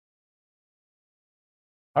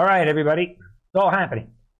All right, everybody. It's all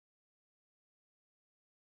happening.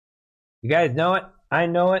 You guys know it. I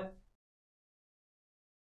know it.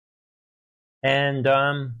 And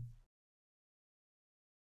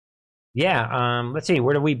let's see.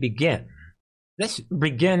 Where do we begin? Let's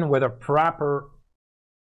begin with a proper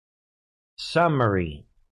summary.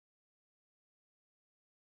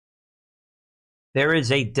 There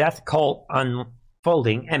is a death cult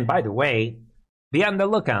unfolding, and by the way, be on the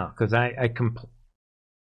lookout because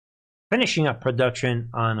finishing up production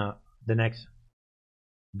on the next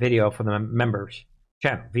video for the members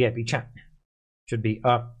channel, VIP channel. Should be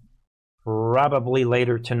up probably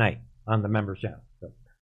later tonight on the members channel. So.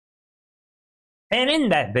 And in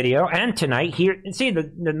that video, and tonight here, see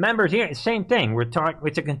the members here, same thing.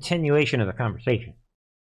 It's a continuation of the conversation.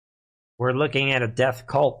 We're looking at a death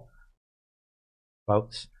cult,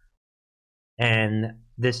 folks, and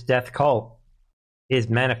this death cult is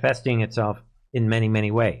manifesting itself in many,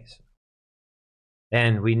 many ways.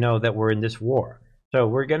 And we know that we're in this war. So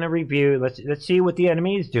we're going to review, let's see what the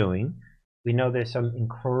enemy is doing. We know there's some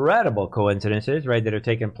incredible coincidences, right, that are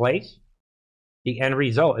taking place. The end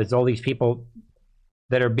result is all these people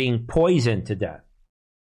that are being poisoned to death.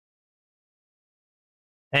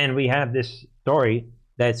 And we have this story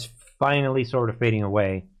that's finally sort of fading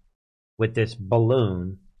away with this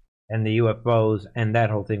balloon and the UFOs and that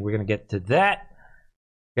whole thing. We're going to get to that.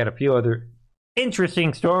 Got a few other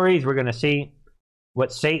interesting stories. We're going to see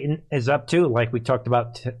what Satan is up to, like we talked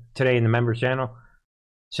about today in the members channel.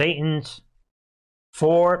 Satan's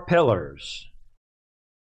 4 pillars.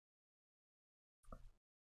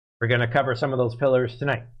 We're going to cover some of those pillars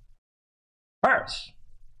tonight. First,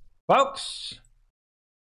 folks,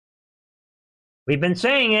 we've been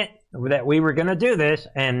saying it, that we were going to do this,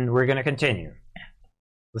 and we're going to continue.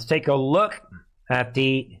 Let's take a look at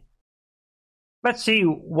let's see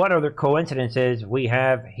what other coincidences we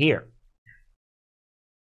have here.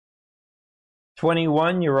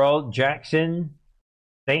 21-year-old Jackson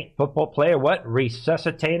State football player,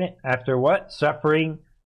 resuscitated after suffering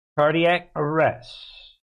cardiac arrest.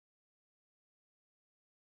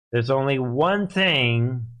 There's only one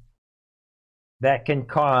thing that can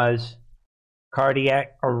cause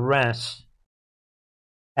cardiac arrest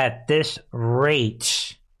at this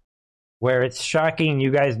rate, where it's shocking. You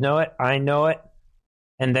guys know it. I know it.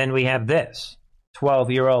 And then we have this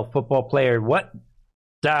 12-year-old football player,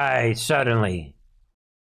 die suddenly.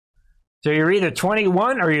 So you're either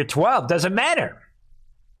 21 or you're 12. Doesn't matter.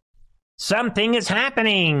 Something is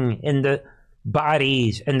happening in the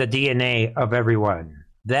bodies and the DNA of everyone.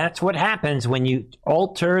 That's what happens when you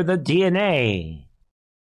alter the DNA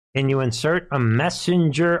and you insert a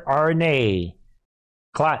messenger RNA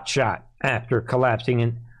clot shot after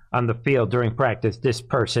collapsing on the field during practice. This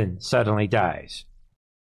person suddenly dies.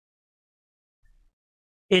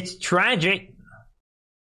 It's tragic.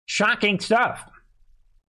 Shocking stuff.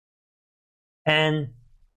 And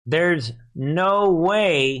there's no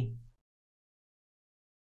way.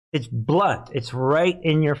 It's blunt. It's right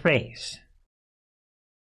in your face.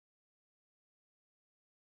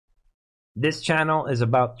 This channel is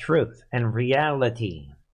about truth and reality.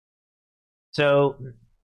 So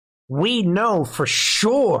we know for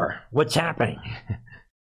sure what's happening.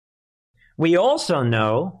 We also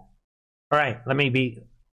know, all right, let me be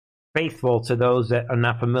faithful to those that are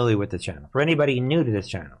not familiar with the channel. For anybody new to this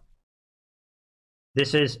channel,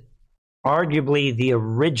 this is arguably the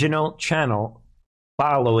original channel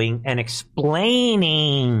following and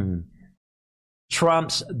explaining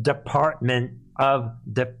Trump's Department of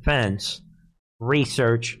Defense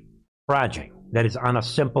research project that is on a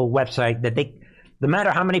simple website that no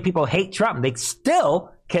matter how many people hate Trump, they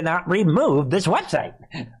still cannot remove this website.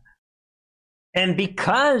 And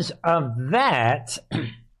because of that,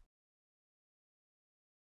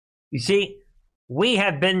 you see, we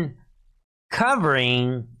have been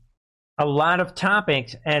covering a lot of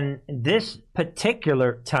topics, and this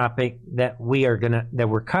particular topic that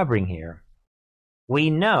we're covering here, we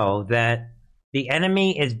know that the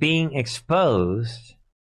enemy is being exposed.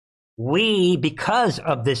 Because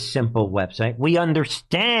of this simple website, we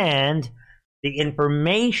understand the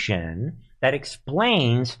information that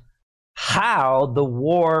explains how the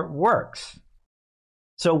war works.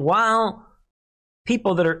 So while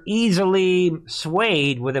people that are easily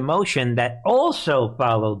swayed with emotion that also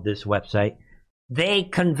followed this website, they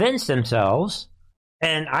convinced themselves,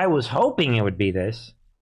 and I was hoping it would be this,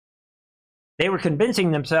 they were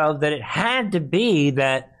convincing themselves that it had to be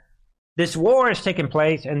that this war is taking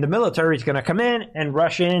place and the military is going to come in and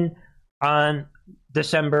rush in on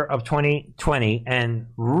December of 2020 and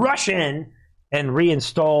rush in and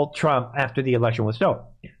reinstall Trump after the election was stolen.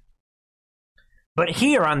 But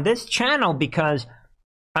here on this channel, because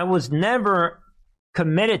I was never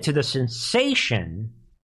committed to the sensation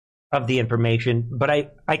of the information, but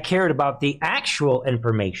I cared about the actual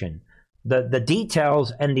information, the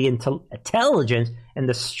details and the intelligence and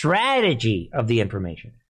the strategy of the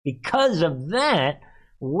information. Because of that,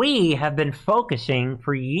 we have been focusing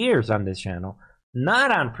for years on this channel,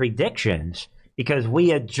 not on predictions, because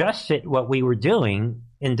we adjusted what we were doing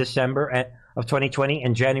in December of 2020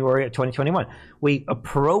 and January of 2021. We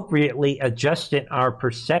appropriately adjusted our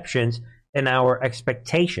perceptions and our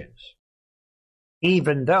expectations.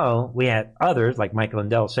 Even though we had others, like Michael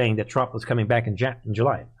Lindell, saying that Trump was coming back in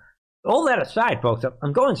July. All that aside, folks,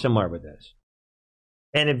 I'm going somewhere with this.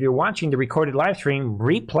 And if you're watching the recorded live stream,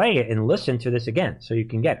 replay it and listen to this again so you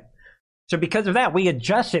can get it. So because of that, we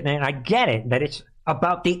adjusted, and I get it, that it's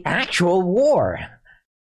about the actual war.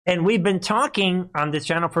 And we've been talking on this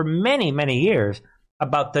channel for many, many years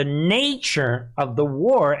about the nature of the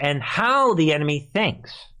war and how the enemy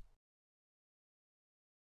thinks.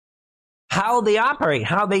 How they operate,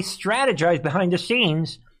 how they strategize behind the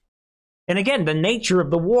scenes. And again, the nature of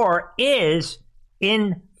the war is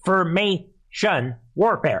information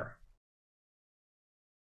warfare.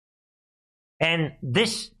 And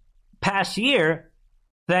this past year,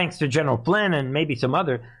 thanks to General Flynn and maybe some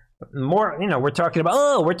other more, we're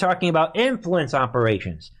talking about influence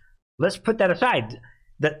operations. Let's put that aside.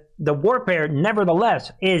 The warfare, nevertheless,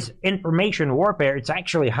 is information warfare. It's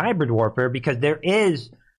actually hybrid warfare because there is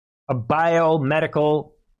a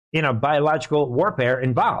biomedical, biological warfare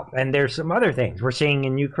involved. And there's some other things we're seeing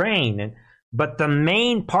in Ukraine. But the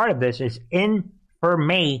main part of this is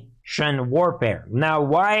information warfare. Now,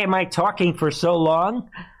 why am I talking for so long?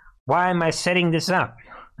 Why am I setting this up?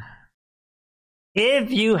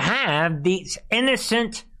 If you have these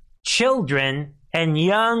innocent children and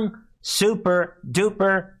young, super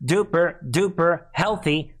duper duper duper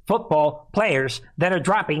healthy football players that are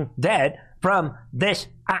dropping dead from this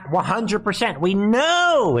 100%, we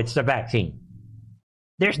know it's the vaccine.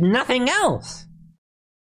 There's nothing else.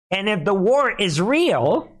 And if the war is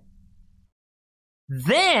real,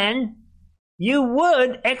 then you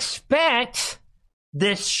would expect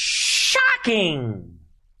this shocking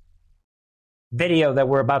video that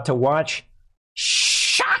we're about to watch.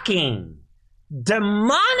 Shocking,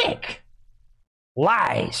 demonic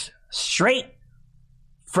lies straight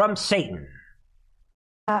from Satan.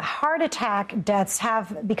 Heart attack deaths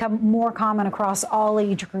have become more common across all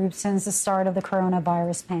age groups since the start of the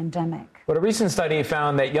coronavirus pandemic. But a recent study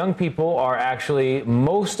found that young people are actually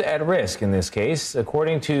most at risk in this case.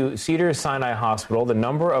 According to Cedars-Sinai Hospital, the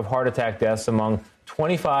number of heart attack deaths among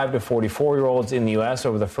 25 to 44-year-olds in the U.S.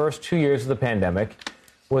 over the first 2 years of the pandemic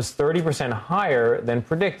was 30% higher than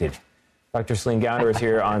predicted. Dr. Celine Gounder is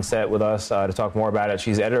here on set with us to talk more about it.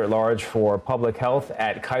 She's editor-at-large for public health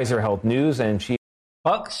at Kaiser Health News, and she...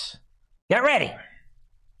 Folks, get ready.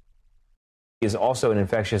 He is also an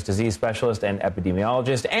infectious disease specialist and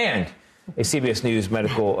epidemiologist and a CBS News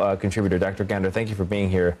medical contributor. Dr. Gounder, thank you for being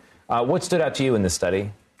here. What stood out to you in this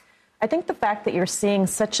study? I think the fact that you're seeing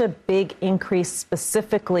such a big increase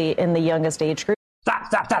specifically in the youngest age group.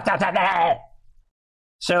 Stop.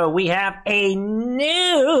 So we have a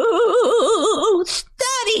new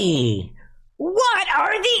study. What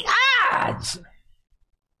are the odds?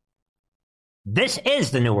 This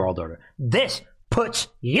is the New World Order. This puts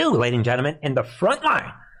you, ladies and gentlemen, in the front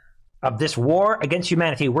line of this war against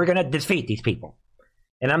humanity. We're going to defeat these people.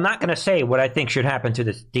 And I'm not going to say what I think should happen to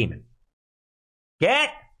this demon.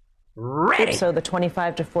 Get ready. So the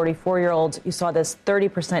 25 to 44-year-olds, you saw this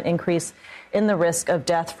 30% increase in the risk of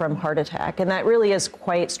death from heart attack. And that really is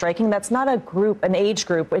quite striking. That's not a group, an age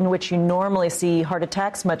group in which you normally see heart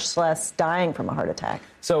attacks, much less dying from a heart attack.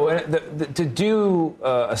 So to do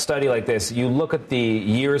a study like this, you look at the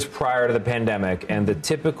years prior to the pandemic and the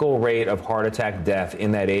typical rate of heart attack death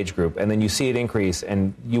in that age group, and then you see it increase,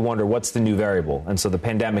 and you wonder, what's the new variable? And so the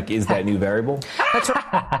pandemic is that new variable? That's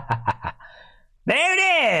right. There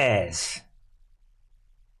it is.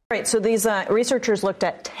 Right. So these researchers looked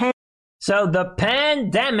at 10. So the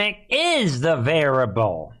pandemic is the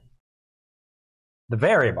variable. The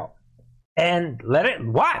variable. And let it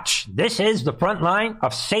watch. This is the front line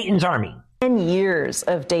of Satan's army. 10 years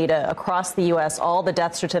of data across the U.S., all the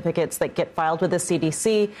death certificates that get filed with the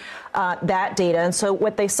CDC, that data. And so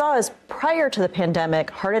what they saw is prior to the pandemic,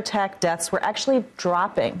 heart attack deaths were actually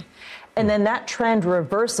dropping. And then that trend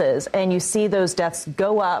reverses, and you see those deaths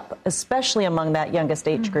go up, especially among that youngest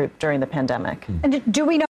age group during the pandemic. And do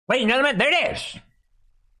we know? Wait, no, there it is.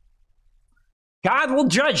 God will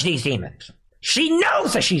judge these demons. She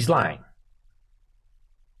knows that she's lying.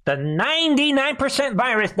 The 99%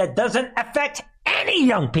 virus that doesn't affect many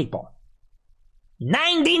young people.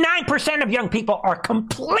 99% of young people are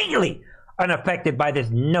completely unaffected by this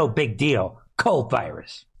no big deal cold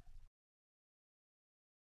virus.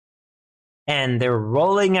 And they're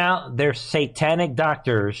rolling out their satanic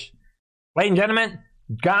doctors. Ladies and gentlemen,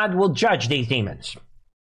 God will judge these demons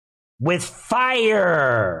with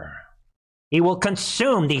fire. He will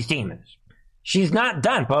consume these demons. She's not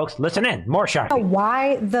done, folks. Listen in. More shocking.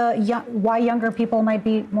 Why younger people might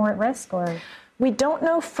be more at risk, or? We don't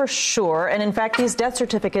know for sure. And in fact, these death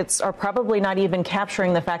certificates are probably not even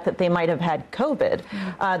capturing the fact that they might have had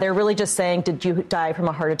COVID. They're really just saying, did you die from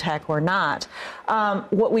a heart attack or not?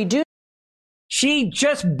 What we do. She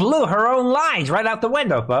just blew her own lies right out the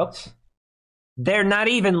window, folks. They're not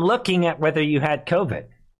even looking at whether you had COVID.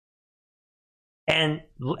 And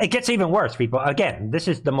it gets even worse, people. Again, this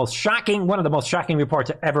is the most shocking, one of the most shocking reports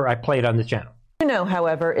ever I played on this channel. What we know,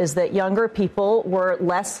 however, is that younger people were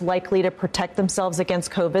less likely to protect themselves against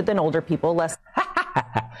COVID than older people. There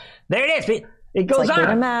it is. It goes on. Less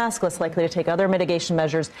likely to mask, less likely to take other mitigation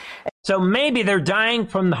measures. So maybe they're dying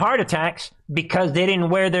from the heart attacks because they didn't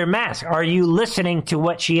wear their mask. Are you listening to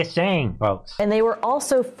what she is saying, folks? And they were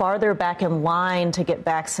also farther back in line to get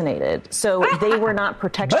vaccinated. So they were not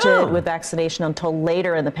protected with vaccination until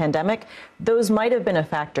later in the pandemic. Those might have been a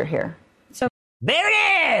factor here. So there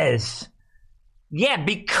it is. Yeah,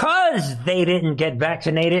 because they didn't get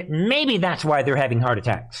vaccinated, maybe that's why they're having heart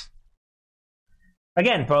attacks.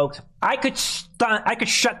 Again, folks, I could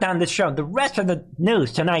shut down this show. The rest of the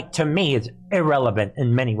news tonight, to me, is irrelevant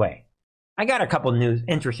in many ways. I got a couple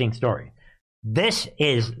interesting stories. This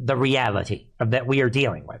is the reality of that we are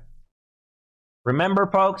dealing with. Remember,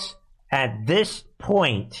 folks, at this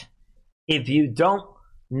point, if you don't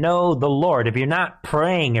know the Lord, if you're not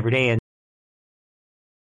praying every day, and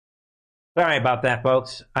sorry about that,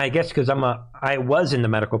 folks. I guess because I was in the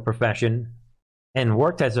medical profession and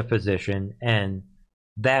worked as a physician, and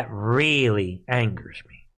that really angers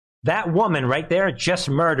me. That woman right there just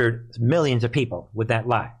murdered millions of people with that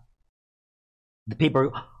lie. The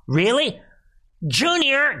people, really?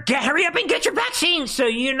 Junior, hurry up and get your vaccine so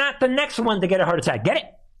you're not the next one to get a heart attack. Get it?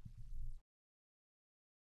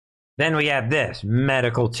 Then we have this,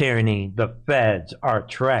 medical tyranny. The feds are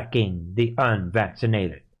tracking the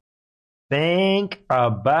unvaccinated. Think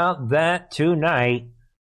about that tonight,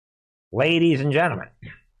 ladies and gentlemen.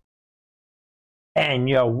 And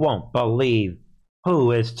you won't believe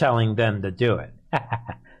who is telling them to do it.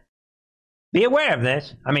 Be aware of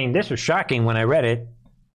this. I mean, this was shocking when I read it.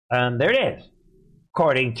 There it is.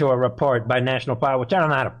 According to a report by National File, which I'm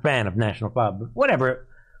not a fan of National File, but whatever.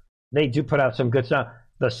 They do put out some good stuff.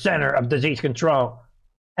 The Center of Disease Control,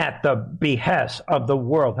 at the behest of the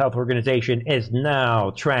World Health Organization, is now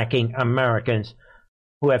tracking Americans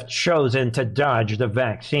who have chosen to dodge the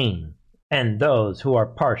vaccine and those who are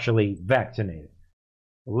partially vaccinated.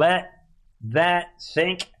 Let that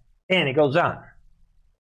sink in. It goes on.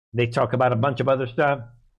 They talk about a bunch of other stuff.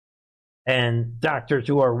 And doctors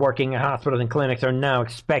who are working at hospitals and clinics are now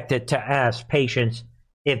expected to ask patients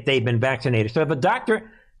if they've been vaccinated. So if a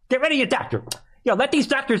doctor, get rid of your doctor. Let these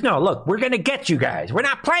doctors know, look, we're going to get you guys. We're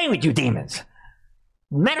not playing with you demons.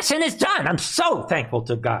 Medicine is done. I'm so thankful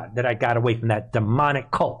to God that I got away from that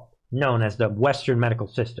demonic cult known as the Western medical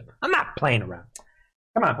system. I'm not playing around.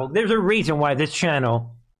 Come on, folks. There's a reason why this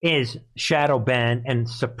channel is shadow banned and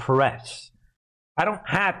suppressed. I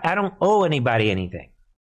don't owe anybody anything.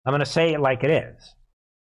 I'm going to say it like it is.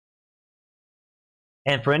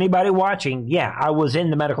 And for anybody watching, yeah, I was in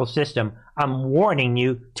the medical system. I'm warning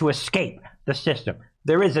you to escape the system.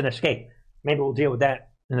 There is an escape. Maybe we'll deal with that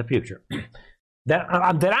in the future. that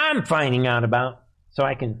I'm finding out about, so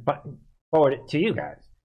I can forward it to you guys.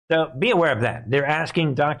 So be aware of that. They're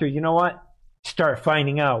asking doctors, you know what? Start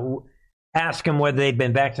finding out. Ask them whether they've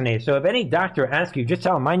been vaccinated. So if any doctor asks you, just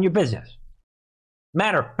tell them, mind your business.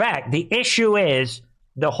 Matter of fact, the issue is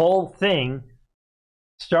the whole thing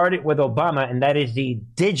started with Obama, and that is the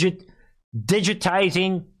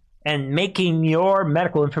digitizing and making your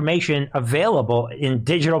medical information available in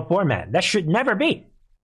digital format. That should never be.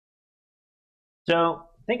 So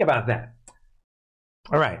think about that.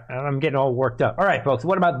 All right, I'm getting all worked up. All right, folks,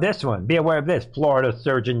 what about this one? Be aware of this. Florida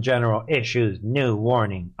Surgeon General issues new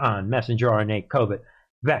warning on messenger RNA COVID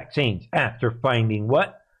vaccines after finding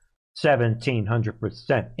what?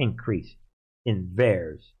 1,700% increase in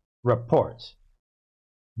VAERS reports.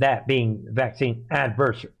 That being vaccine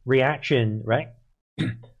adverse reaction, right?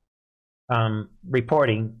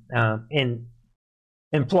 Reporting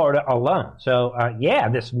in Florida alone. So, yeah,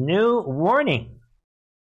 this new warning.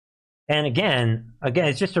 And again,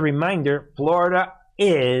 it's just a reminder, Florida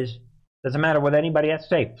is, doesn't matter what anybody has to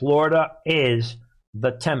say, Florida is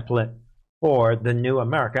the template for the new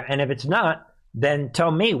America. And if it's not, then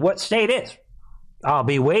tell me what state is. I'll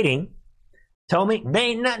be waiting. Tell me,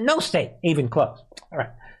 no state even close. All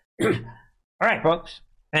right. All right, folks.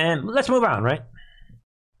 And let's move on, right?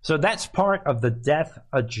 So that's part of the death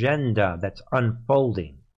agenda that's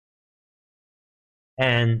unfolding.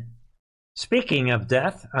 And speaking of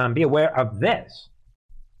death, be aware of this.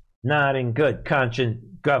 Not in good conscience,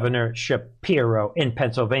 Governor Shapiro in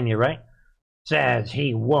Pennsylvania, right? Says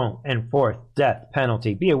he won't enforce death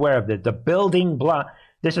penalty. Be aware of this. The building block.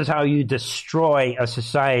 This is how you destroy a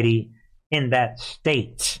society in that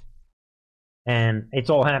state. And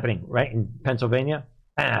it's all happening, right, in Pennsylvania.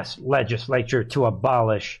 Ask legislature to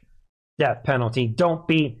abolish death penalty. Don't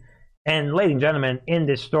be. And ladies and gentlemen, in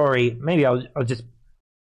this story, maybe I'll just.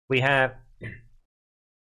 We have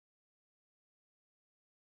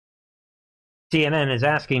CNN is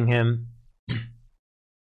asking him,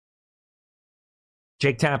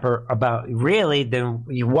 Jake Tapper, about really, then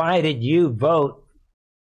why did you vote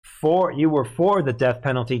for, you were for the death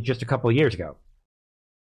penalty just a couple of years ago?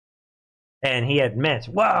 And he admits,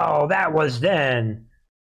 well, that was then.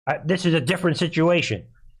 This is a different situation.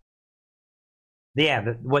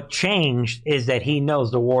 Yeah, what changed is that he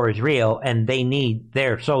knows the war is real and they need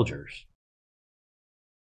their soldiers.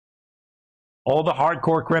 All the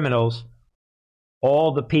hardcore criminals,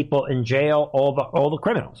 all the people in jail, all the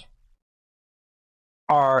criminals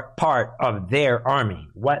are part of their army.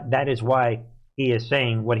 That is why he is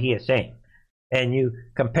saying what he is saying. And you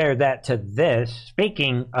compare that to this.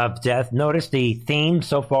 Speaking of death, notice the theme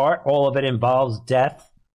so far. All of it involves death.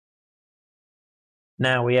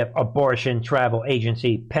 Now we have abortion travel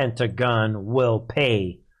agency. Pentagon will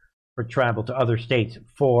pay for travel to other states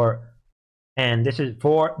and this is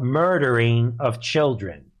for murdering of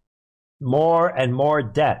children. More and more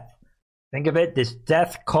death. Think of it, this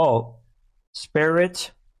death cult,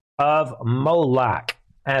 spirit of Moloch,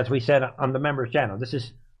 as we said on the members channel. This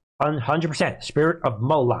is 100% spirit of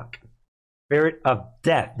Moloch, spirit of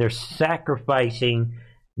death. They're sacrificing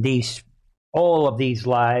all of these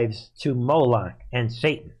lives to Moloch and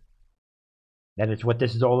Satan. That is what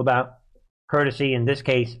this is all about. Courtesy, in this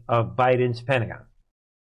case, of Biden's Pentagon.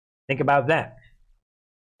 Think about that.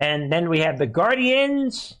 And then we have the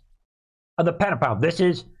Guardians of the Pedophile. This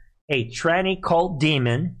is a tranny cult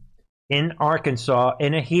demon in Arkansas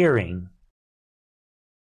in a hearing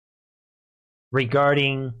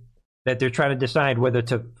regarding that they're trying to decide whether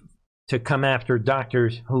to come after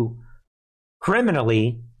doctors who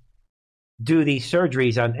criminally do these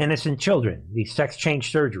surgeries on innocent children, these sex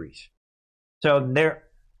change surgeries. So they're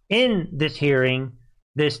in this hearing,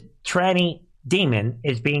 this tranny demon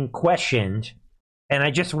is being questioned, and I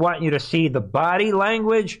just want you to see the body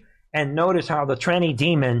language and notice how the tranny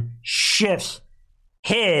demon shifts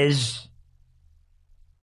his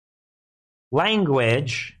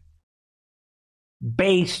language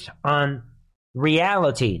based on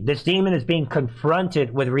reality. This demon is being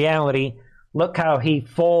confronted with reality. Look how he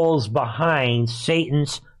falls behind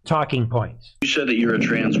Satan's talking points. You said that you're a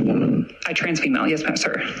trans woman. I trans female, yes,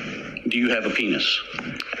 sir. Do you have a penis?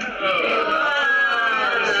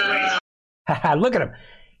 Look at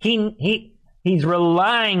him. He's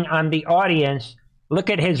relying on the audience. Look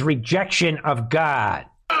at his rejection of God.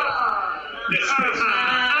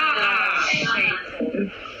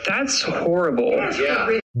 That's horrible.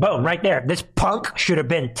 Yeah. Boom, right there. This punk should have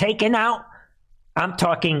been taken out. I'm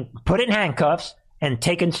talking put in handcuffs and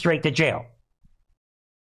taken straight to jail.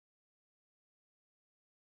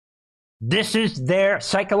 This is their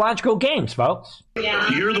psychological games, folks.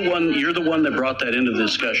 Yeah. You're the one that brought that into the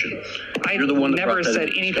discussion. You're the one that never said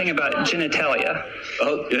anything about genitalia.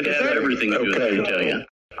 Oh, it has everything to do with genitalia.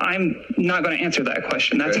 I'm not going to answer that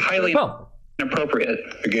question. That's highly inappropriate.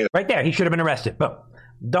 Again. Right there, he should have been arrested. Boom.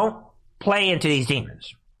 Don't play into these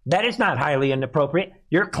demons. That is not highly inappropriate.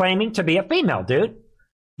 You're claiming to be a female, dude.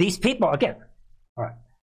 These people, again. All right.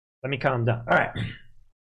 Let me calm down. All right.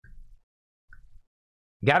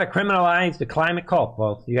 You got to criminalize the climate cult,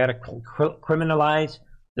 folks. You got to criminalize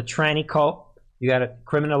the tranny cult. You got to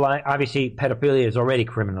criminalize, obviously, pedophilia is already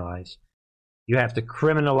criminalized. You have to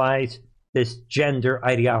criminalize this gender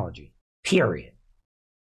ideology, period.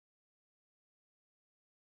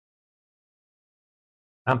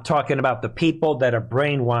 I'm talking about the people that are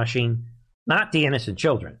brainwashing, not the innocent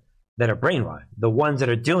children that are brainwashed, the ones that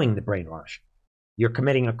are doing the brainwash. You're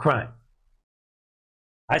committing a crime.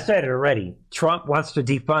 I said it already. Trump wants to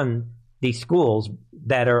defund these schools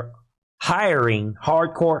that are hiring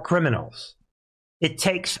hardcore criminals. It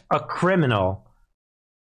takes a criminal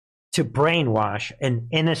to brainwash an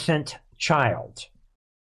innocent child.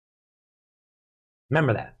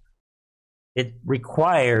 Remember that. It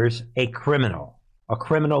requires a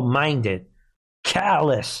criminal-minded,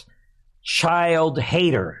 callous, child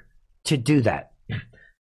hater to do that.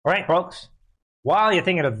 All right, folks. While you're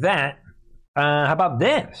thinking of that, how about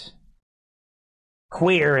this?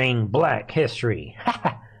 Queering Black history.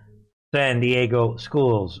 San Diego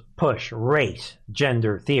schools push race,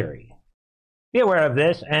 gender theory. Be aware of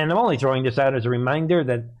this, and I'm only throwing this out as a reminder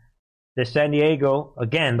that the San Diego,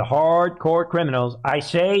 again, the hardcore criminals, I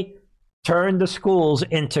say, turn the schools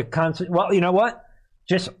into well, you know what?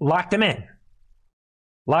 Just lock them in.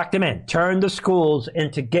 Lock them in. Turn the schools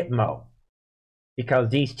into Gitmo. Because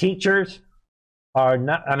these teachers are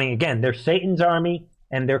not, I mean, again, they're Satan's army,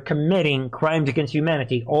 and they're committing crimes against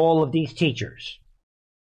humanity, all of these teachers.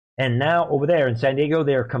 And now over there in San Diego,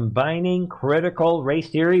 they're combining critical race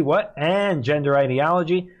theory, and gender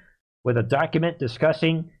ideology with a document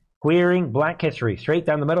discussing queering Black history. Straight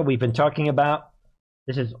down the middle, we've been talking about,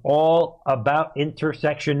 this is all about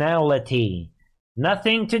intersectionality.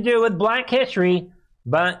 Nothing to do with Black history,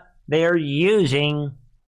 but they're using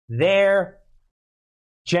their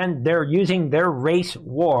race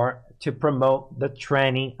war to promote the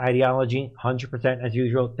tranny ideology. 100% as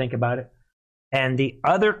usual. Think about it. And the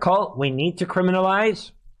other cult we need to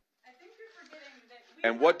criminalize. I think you're forgetting that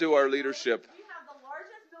and what do our leadership? We have the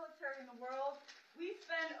largest military in the world. We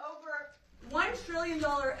spend over $1 trillion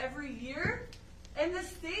every year. And the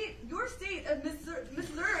state, your state of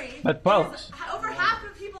Missouri, but folks, over half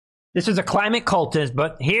of people. This is a climate cultist,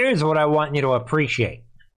 but here's what I want you to appreciate.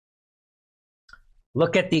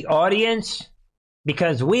 Look at the audience,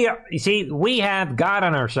 because we have God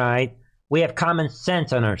on our side. We have common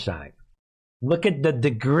sense on our side. Look at the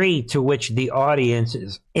degree to which the audience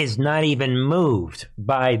is not even moved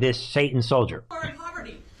by this Satan soldier.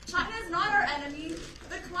 Poverty. China is not our enemy.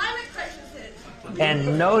 The climate crisis is.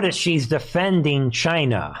 And notice she's defending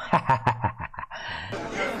China.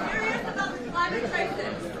 We're serious about the climate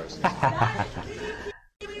crisis.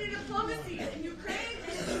 We need diplomacy in Ukraine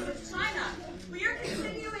and with China. We are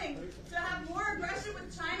continuing to have more aggression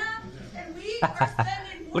with China, and we are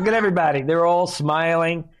spending more. Look at everybody. They're all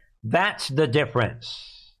smiling. That's the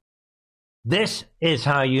difference. This is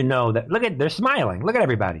how you know that. Look at, they're smiling. Look at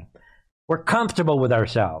everybody. We're comfortable with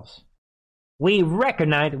ourselves. We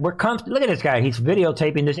recognize we're comfortable. Look at this guy. He's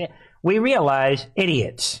videotaping this. We realize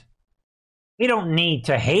idiots. We don't need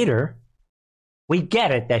to hate her. We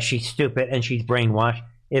get it that she's stupid and she's brainwashed.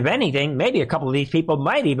 If anything, maybe a couple of these people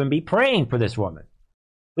might even be praying for this woman.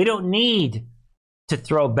 We don't need to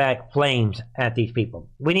throw back flames at these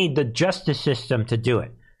people. We need the justice system to do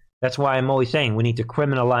it. That's why I'm always saying we need to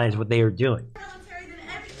criminalize what they are doing.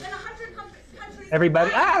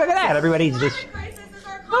 Everybody, look at that. Everybody's just,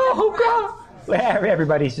 oh, God.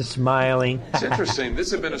 Everybody's just smiling. It's interesting.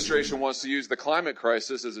 This administration wants to use the climate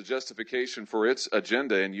crisis as a justification for its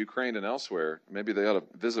agenda in Ukraine and elsewhere. Maybe they ought to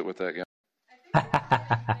visit with that guy.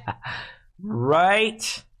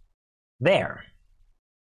 Right there.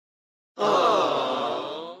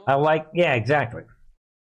 I like, yeah, exactly.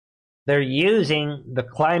 They're using the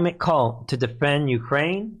climate cult to defend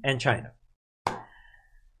Ukraine and China.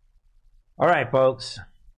 All right, folks.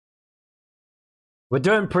 We're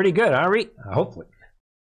doing pretty good, aren't we? Hopefully.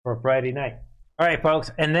 For a Friday night. All right, folks.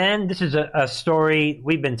 And then this is a story.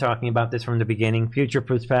 We've been talking about this from the beginning. Future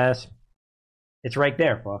Proofs Past. It's right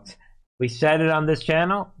there, folks. We said it on this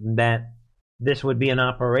channel that this would be an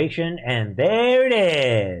operation. And there it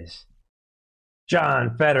is.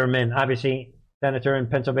 John Fetterman, obviously senator in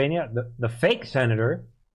Pennsylvania, the fake senator,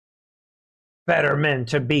 Fetterman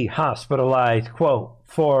to be hospitalized, quote,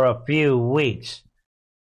 for a few weeks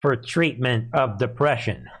for treatment of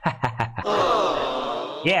depression. I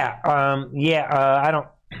don't,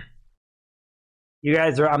 you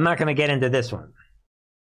guys are, I'm not going to get into this one.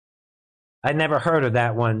 I never heard of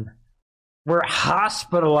that one. We're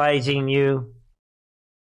hospitalizing you.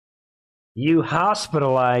 You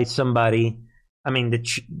hospitalize somebody. I mean,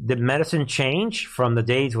 did medicine change from the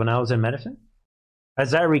days when I was in medicine?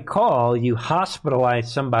 As I recall, you hospitalize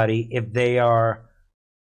somebody if they are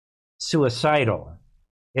suicidal,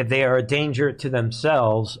 if they are a danger to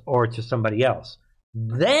themselves or to somebody else.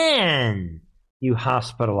 Then you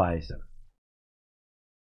hospitalize them.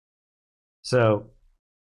 So,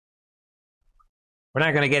 we're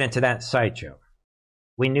not going to get into that sideshow.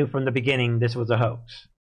 We knew from the beginning this was a hoax.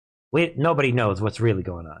 Nobody knows what's really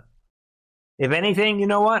going on. If anything, you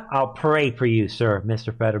know what? I'll pray for you, sir,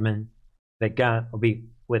 Mr. Fetterman, that God will be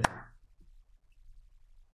with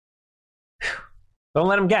you. Don't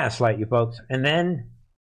let them gaslight you, folks. And then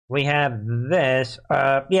we have this.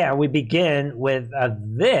 We begin with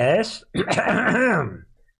this.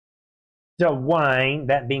 DeWine,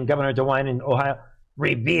 that being Governor DeWine in Ohio,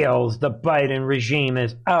 reveals the Biden regime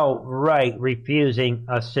is outright refusing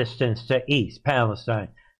assistance to East Palestine.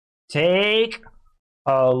 Take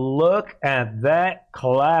a look at that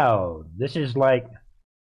cloud. This is like,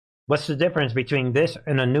 what's the difference between this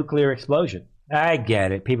and a nuclear explosion? I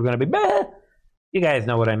get it. People are going to be, bah! You guys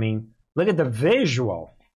know what I mean. Look at the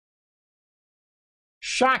visual.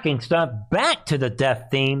 Shocking stuff. Back to the death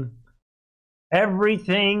theme.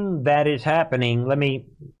 Everything that is happening, let me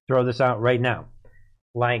throw this out right now.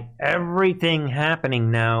 Like, everything happening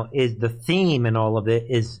now is the theme in all of it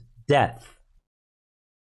is death.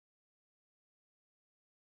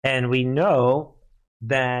 And we know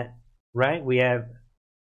that, right, we have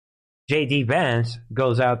J.D. Vance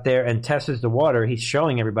goes out there and tests the water. He's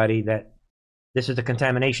showing everybody that this is a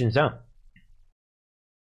contamination zone.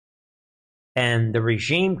 And the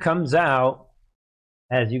regime comes out,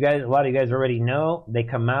 as you guys, a lot of you guys already know, they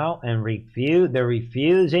come out and they're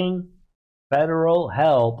refusing federal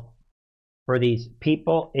help for these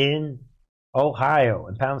people in Ohio,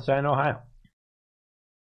 in Palestine, Ohio.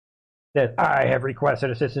 That I have requested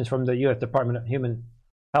assistance from the U.S. Department of Human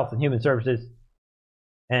Health and Human Services,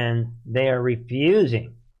 and they are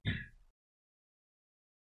refusing.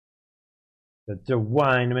 The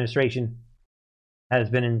DeWine administration has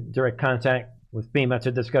been in direct contact with FEMA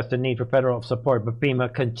to discuss the need for federal support, but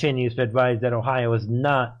FEMA continues to advise that Ohio is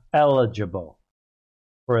not eligible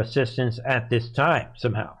for assistance at this time,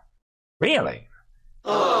 somehow. Really?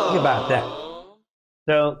 Think about that.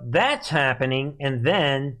 So that's happening, and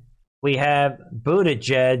then we have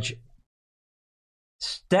Buttigieg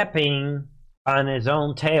stepping on his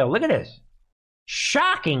own tail. Look at this.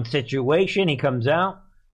 Shocking situation. He comes out.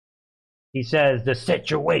 He says the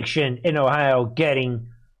situation in Ohio getting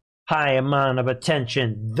high amount of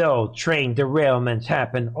attention, though train derailments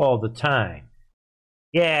happen all the time.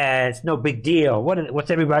 Yeah, it's no big deal. What's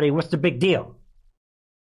the big deal?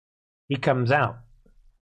 He comes out.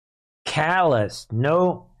 Callous,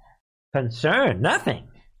 no concern, nothing.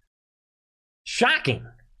 Shocking.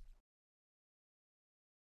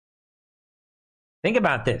 Think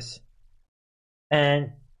about this.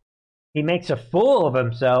 And he makes a fool of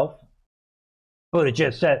himself.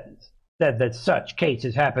 Buttigieg said that such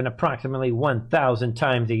cases happen approximately 1,000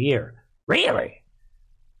 times a year. Really?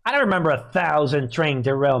 I don't remember 1,000 train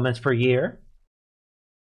derailments per year.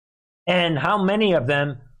 And how many of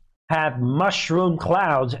them have mushroom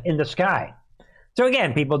clouds in the sky? So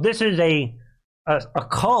again, people, this is a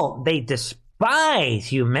cult. They despise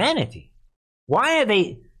humanity. Why are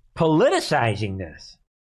they politicizing this?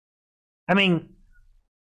 I mean,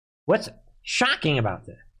 what's shocking about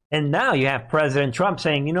this? And now you have President Trump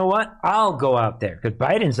saying, you know what, I'll go out there, because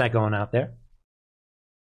Biden's not going out there.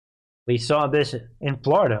 We saw this in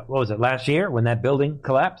Florida, what was it, last year when that building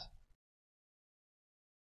collapsed?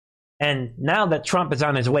 And now that Trump is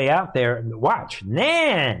on his way out there, watch,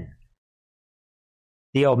 man,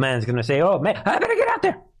 the old man's going to say, oh, man, I better get out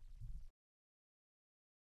there.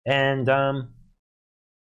 And,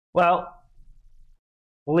 well,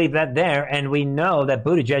 we'll leave that there. And we know that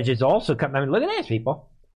Buttigieg is also coming. I mean, look at this, people.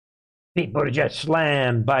 Pete Buttigieg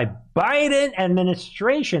slammed by Biden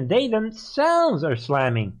administration. They themselves are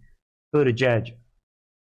slamming Buttigieg.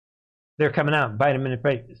 They're coming out, Biden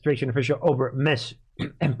administration official, over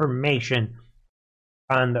misinformation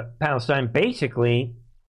on the Palestine. Basically,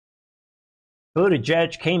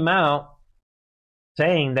 Buttigieg came out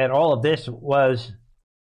saying that all of this was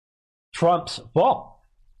Trump's fault.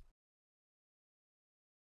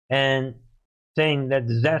 And saying that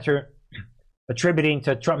disaster, attributing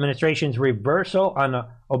to Trump administration's reversal on the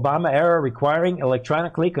Obama era requiring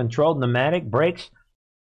electronically controlled pneumatic brakes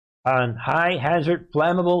on high-hazard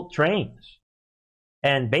flammable trains.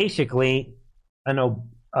 And basically, a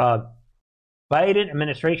Biden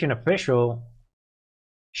administration official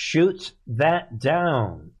shoots that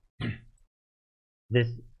down. This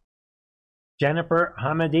Jennifer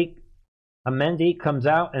Hamidi comes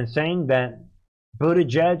out and saying that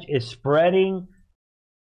Buttigieg is spreading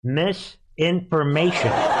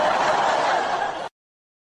misinformation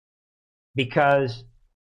because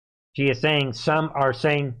she is saying, some are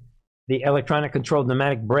saying the electronic controlled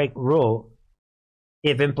pneumatic brake rule,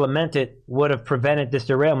 if implemented, would have prevented this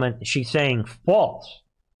derailment. She's saying false.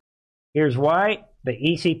 Here's why. The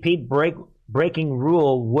ECP braking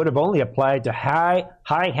rule would have only applied to high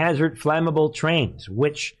hazard flammable trains,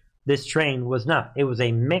 which this train was not. It was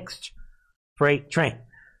a mixed freight train.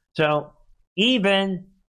 So even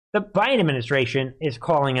the Biden administration is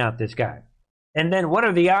calling out this guy. And then what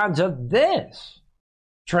are the odds of this?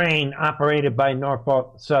 Train operated by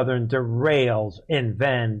Norfolk Southern derails in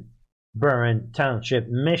Van Buren Township,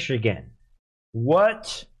 Michigan.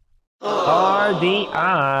 What are the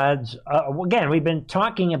odds? Again, we've been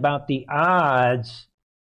talking about the odds.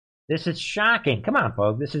 This is shocking. Come on,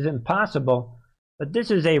 folks. This is impossible. But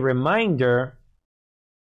this is a reminder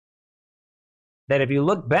that if you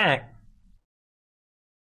look back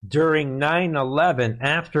during 9/11,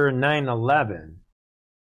 after 9/11,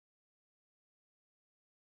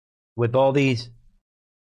 with all these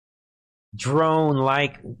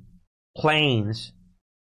drone-like planes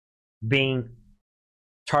being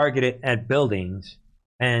targeted at buildings,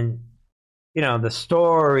 and, you know, the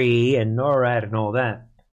story and NORAD and all that,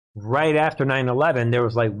 right after 9/11, there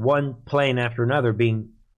was like one plane after another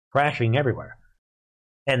crashing everywhere.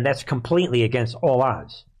 And that's completely against all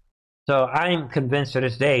odds. So I'm convinced to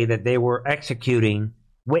this day that they were executing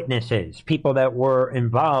witnesses, people that were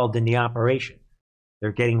involved in the operation.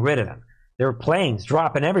 They're getting rid of them. There were planes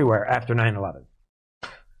dropping everywhere after 9/11.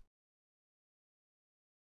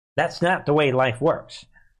 That's not the way life works.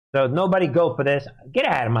 So nobody go for this. Get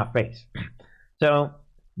out of my face. So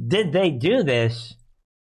did they do this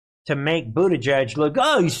to make Buttigieg look,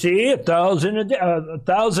 oh, you see,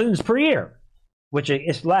 thousands per year, which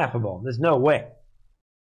is laughable. There's no way.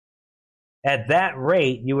 At that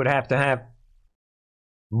rate, you would have to have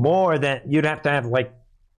you'd have to have like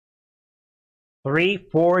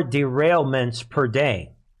 3-4 derailments per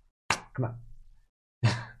day. Come on.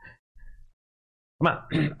 Come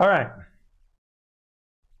on. All right.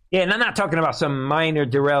 Yeah, and I'm not talking about some minor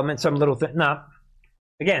derailment, some little thing. No.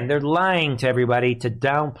 Again, they're lying to everybody to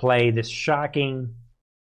downplay this shocking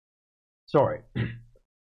story.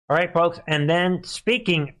 All right, folks. And then,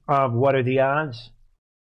 speaking of what are the odds,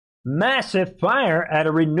 massive fire at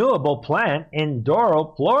a renewable plant in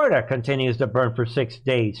Doral, Florida continues to burn for 6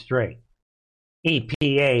 days straight.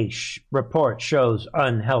 EPA report shows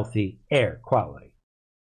unhealthy air quality.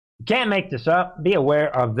 You can't make this up. Be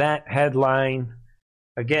aware of that headline.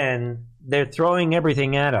 Again, they're throwing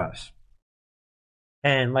everything at us.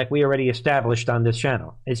 And like we already established on this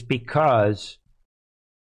channel, it's because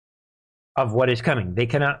of what is coming. They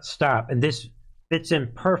cannot stop. And this fits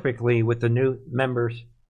in perfectly with the new members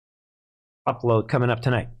upload coming up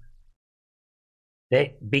tonight.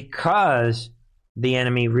 Because the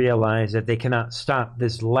enemy realized that they cannot stop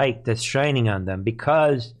this light that's shining on them,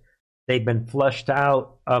 because they've been flushed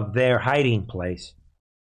out of their hiding place.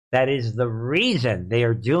 That is the reason they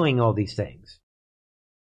are doing all these things.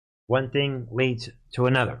 One thing leads to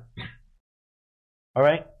another. All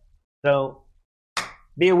right? So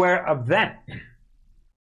be aware of that.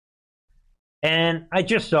 And I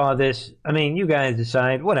just saw this. I mean, you guys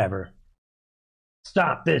decide, whatever.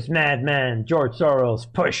 Stop this madman. George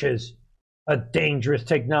Soros pushes a dangerous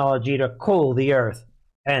technology to cool the earth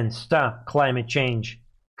and stop climate change.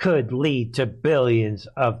 Could lead to billions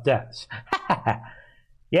of deaths.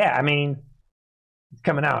 Yeah, I mean, it's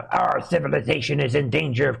coming out. Our civilization is in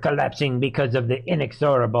danger of collapsing because of the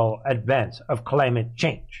inexorable advance of climate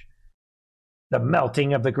change. The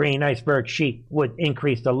melting of the green iceberg sheet would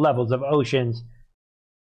increase the levels of oceans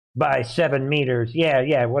by 7 meters.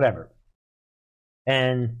 Yeah, whatever.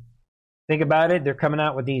 And think about it. They're coming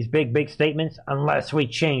out with these big statements. Unless we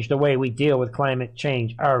change the way we deal with climate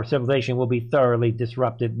change, our civilization will be thoroughly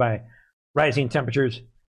disrupted by rising temperatures.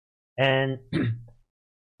 And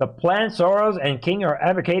the plan Soros and King are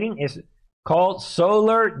advocating is called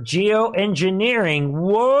solar geoengineering.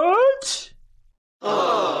 What?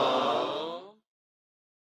 Oh.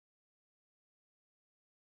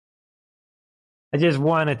 I just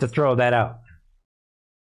wanted to throw that out.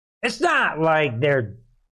 It's not like they're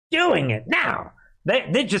doing it now.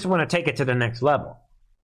 They just want to take it to the next level.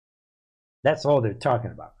 That's all they're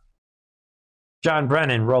talking about. John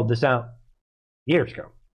Brennan rolled this out years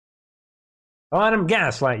ago. Don't let them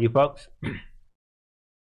gaslight you, folks.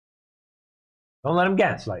 Don't let them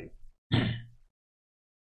gaslight you.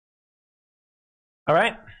 All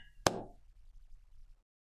right?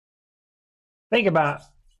 Think about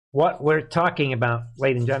what we're talking about,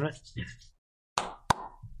 ladies and gentlemen.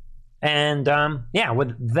 And, yeah,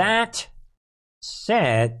 with that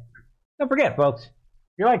said, don't forget, folks, if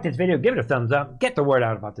you like this video, give it a thumbs up. Get the word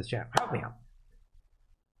out about this channel. Help me out.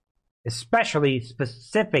 Especially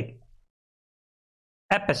specific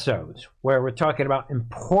episodes where we're talking about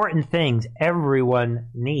important things everyone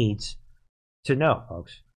needs to know,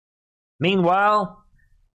 folks. Meanwhile,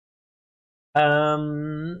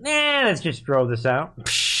 let's just throw this out.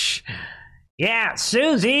 Yeah,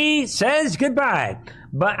 Susie says goodbye.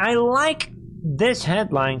 But I like this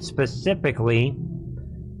headline specifically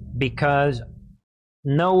because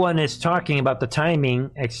no one is talking about the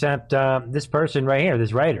timing except this person right here,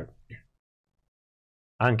 this writer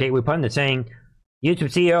on Gateway Pundit, saying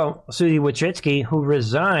YouTube CEO Susie Wojcicki, who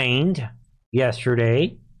resigned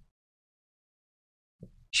yesterday.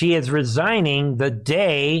 She is resigning the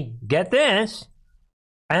day, get this,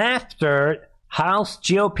 after House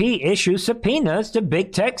GOP issues subpoenas to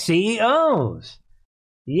big tech CEOs.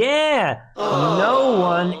 Yeah, no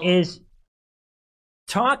one is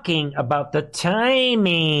talking about the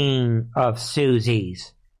timing of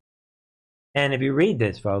Susie's. And if you read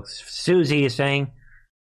this, folks, Susie is saying,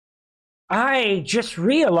 I just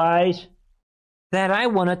realized that I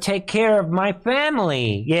want to take care of my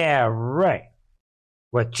family. Yeah, right.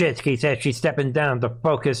 Wojcicki says she's stepping down to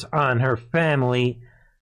focus on her family,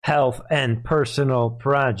 health, and personal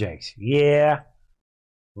projects. Yeah,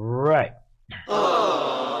 right.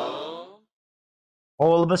 All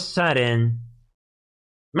of a sudden,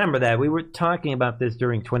 remember that we were talking about this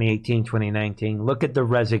during 2018, 2019. Look at the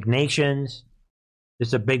resignations.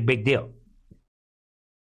 It's a big, big deal.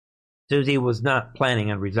 Susie was not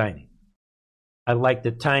planning on resigning. I like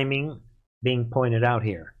the timing being pointed out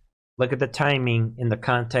here. Look at the timing in the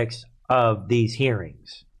context of these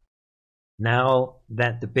hearings. Now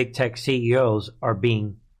that the big tech CEOs are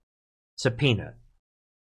being subpoenaed.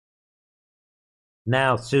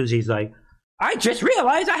 Now Susie's like, I just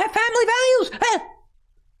realized I have family values.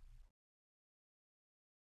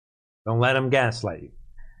 Don't let them gaslight you.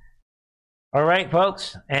 All right,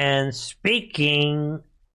 folks. And speaking,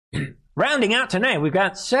 rounding out tonight, we've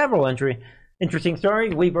got several interesting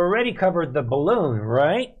stories. We've already covered the balloon,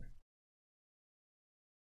 right?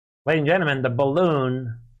 Ladies and gentlemen, the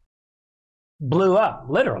balloon blew up,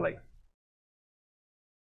 literally.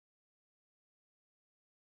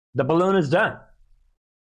 The balloon is done.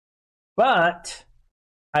 But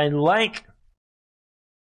I like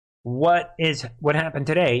what happened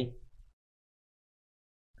today.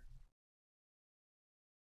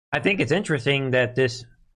 I think it's interesting that this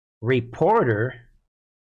reporter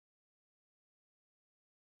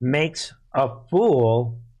makes a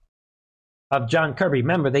fool of John Kirby.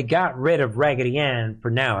 Remember, they got rid of Raggedy Ann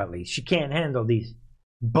for now, at least. She can't handle these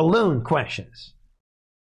balloon questions.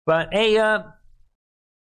 But, hey,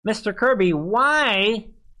 Mr. Kirby, why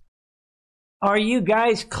are you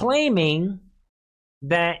guys claiming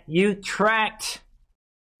that you tracked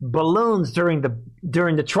balloons during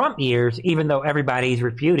the Trump years, even though everybody's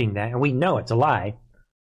refuting that, and we know it's a lie?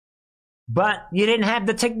 But you didn't have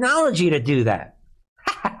the technology to do that.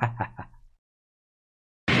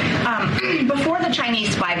 Before the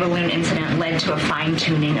Chinese spy balloon incident led to a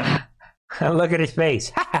fine-tuning of look at his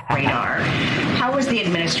face. radar, how was the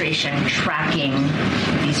administration tracking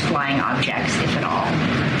these flying objects, if at all?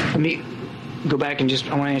 Let me go back and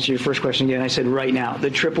I want to answer your first question again. I said right now.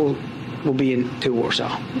 The trip will be into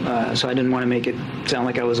Warsaw. So I didn't want to make it sound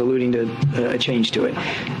like I was alluding to a change to it.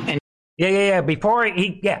 And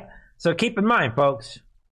Yeah. So keep in mind, folks,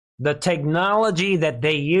 the technology that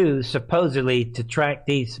they use supposedly to track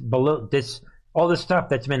these balloons, all the stuff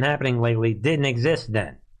that's been happening lately didn't exist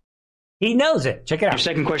then. He knows it. Check it out. Your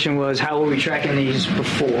second question was, how were we tracking these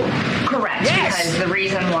before? Correct. Yes. Because the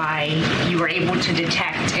reason why you were able to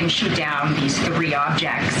detect and shoot down these three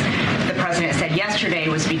objects, the president said yesterday,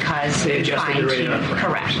 was because they adjusted the radar.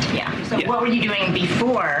 Correct. Yeah. So what were you doing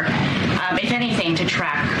before, if anything, to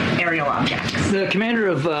track aerial objects? The commander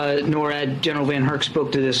of NORAD, General Van Herk,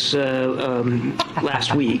 spoke to this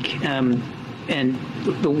last week. And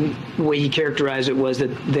the way he characterized it was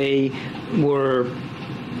that they were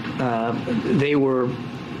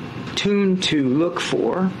tuned to look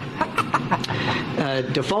for,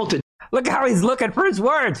 defaulted. Look how he's looking for his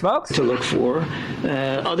words, folks. To look for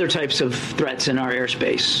other types of threats in our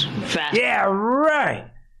airspace. Fast. Yeah,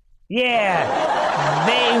 right. Yeah,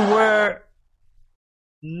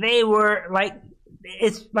 they were like,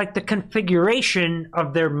 it's like the configuration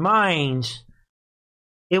of their minds.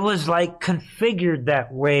 It was like configured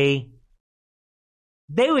that way.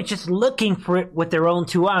 They were just looking for it with their own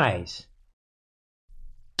two eyes.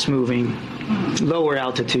 Moving, lower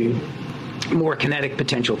altitude, more kinetic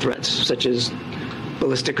potential threats, such as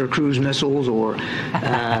ballistic or cruise missiles or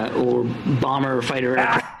bomber or fighter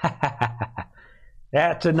aircraft.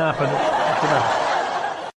 That's enough. That's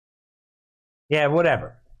enough. Yeah,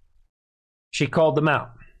 whatever. She called them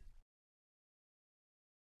out.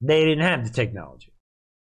 They didn't have the technology.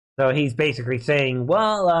 So he's basically saying,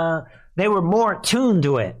 well, they were more tuned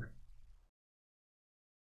to it.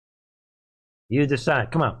 You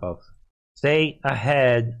decide. Come on, folks. Stay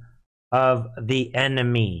ahead of the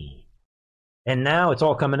enemy. And now it's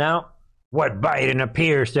all coming out. What Biden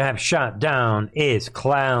appears to have shot down is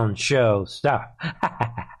clown show stuff.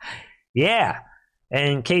 Yeah.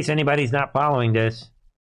 And in case anybody's not following this,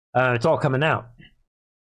 it's all coming out.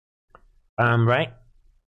 Right?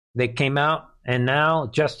 They came out, and now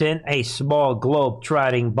just in a small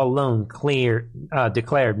globe-trotting balloon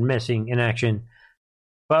declared missing in action.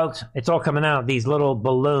 Folks, it's all coming out. These little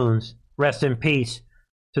balloons. Rest in peace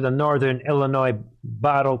to the Northern Illinois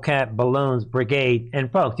Bottle Cap Balloons Brigade.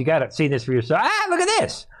 And folks, you got to see this for yourself. Look at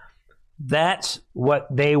this. That's what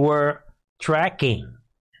they were tracking.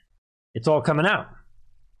 It's all coming out.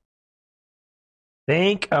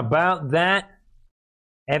 Think about that.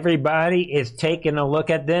 Everybody is taking a look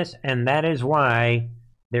at this, and that is why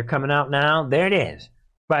they're coming out now. There it is.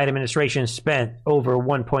 Biden administration spent over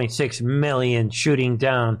 $1.6 million shooting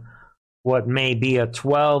down what may be a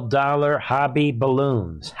 $12 hobby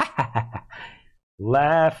balloons.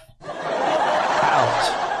 Laugh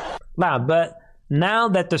out loud. But now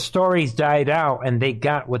that the story's died out and they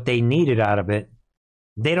got what they needed out of it,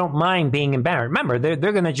 they don't mind being embarrassed. Remember, they're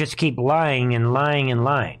going to just keep lying and lying and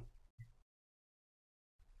lying.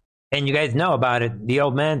 And you guys know about it. The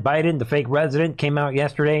old man, Biden, the fake resident, came out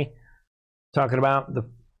yesterday talking about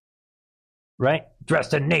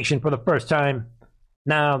addressed the nation for the first time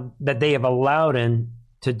now that they have allowed him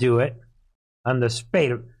to do it on the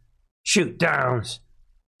spate of shoot downs,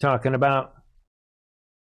 talking about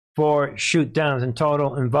 4 shoot downs in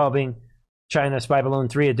total involving China spy balloon,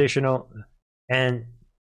 3 additional, and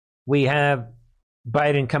we have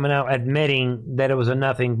Biden coming out admitting that it was a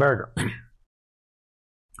nothing burger.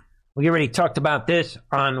 We already talked about this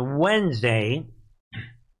on Wednesday,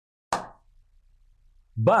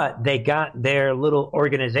 but they got their little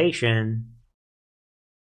organization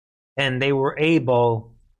and they were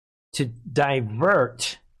able to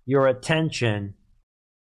divert your attention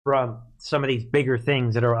from some of these bigger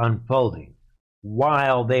things that are unfolding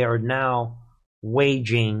while they are now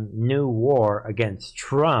waging new war against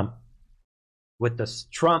Trump with the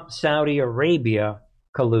Trump-Saudi Arabia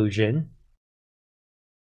collusion.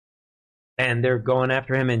 And they're going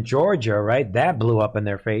after him in Georgia, right? That blew up in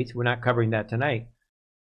their face. We're not covering that tonight.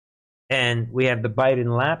 And we have the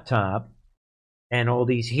Biden laptop and all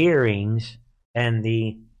these hearings and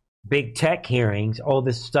the big tech hearings. All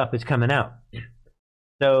this stuff is coming out.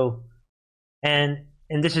 So, and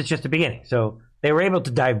this is just the beginning. So they were able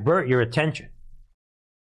to divert your attention.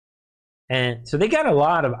 And so they got a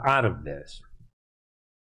lot out of this.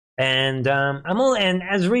 And and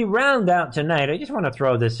as we round out tonight, I just want to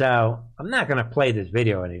throw this out. I'm not going to play this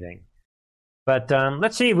video or anything. But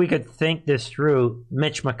let's see if we could think this through.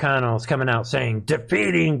 Mitch McConnell's coming out saying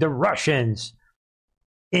defeating the Russians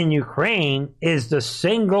in Ukraine is the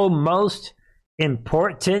single most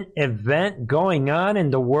important event going on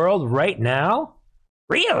in the world right now?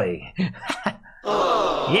 Really?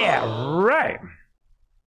 Yeah, right.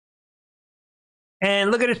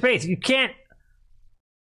 And look at his face. You can't...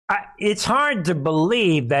 it's hard to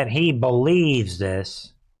believe that he believes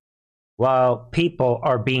this while people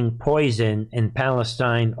are being poisoned in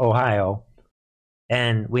Palestine, Ohio,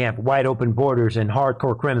 and we have wide open borders and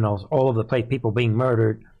hardcore criminals all over the place, people being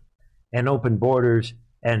murdered, and open borders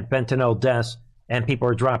and fentanyl deaths, and people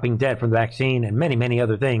are dropping dead from the vaccine and many, many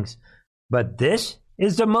other things. But this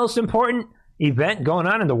is the most important event going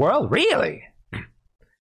on in the world? Really?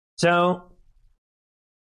 So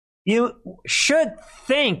you should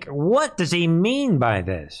think, what does he mean by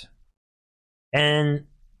this? And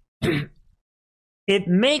it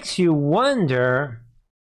makes you wonder.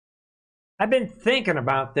 I've been thinking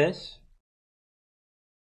about this.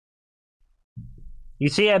 You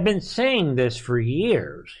see, I've been saying this for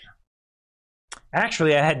years.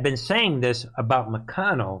 Actually, I had been saying this about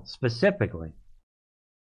McConnell specifically.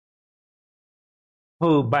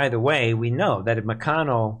 Who, by the way, we know that if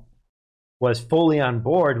McConnell was fully on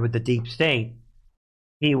board with the deep state,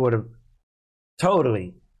 he would have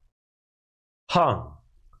totally hung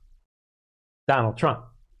Donald Trump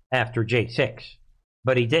after J6,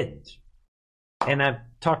 but he didn't. And I've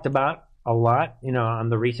talked about a lot, on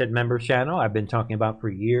the Reset Members channel. I've been talking about for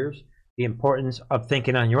years the importance of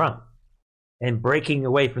thinking on your own and breaking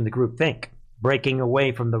away from the groupthink, breaking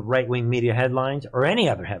away from the right-wing media headlines or any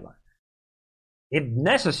other headline. If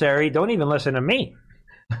necessary, don't even listen to me.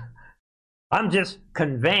 I'm just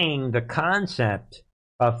conveying the concept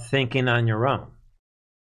of thinking on your own.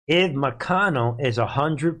 If McConnell is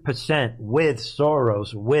 100% with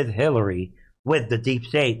Soros, with Hillary, with the deep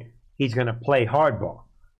state, he's going to play hardball.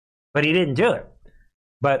 But he didn't do it.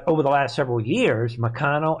 But over the last several years,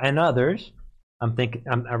 McConnell and others,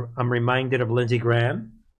 I'm reminded of Lindsey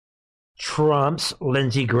Graham, Trump's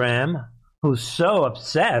Lindsey Graham, who's so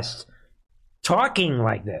obsessed talking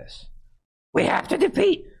like this. We have to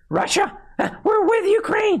defeat Russia. We're with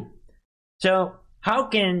Ukraine. So how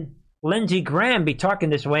can Lindsey Graham be talking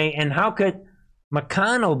this way, and how could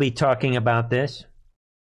McConnell be talking about this,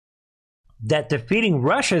 that defeating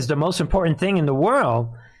Russia is the most important thing in the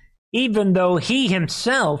world, even though he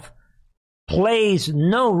himself plays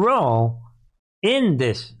no role in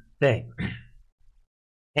this thing.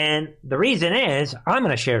 And the reason is, I'm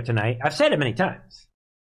going to share tonight, I've said it many times.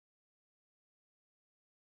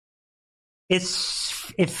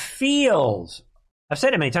 It feels, I've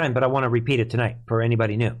said it many times, but I want to repeat it tonight for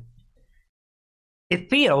anybody new. It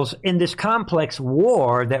feels in this complex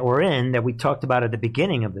war that we're in, that we talked about at the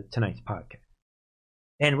beginning of tonight's podcast.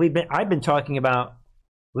 And I've been talking about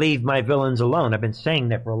leave my villains alone. I've been saying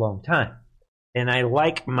that for a long time. And I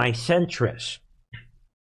like my centrists.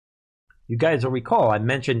 You guys will recall I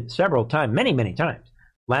mentioned several times, many times,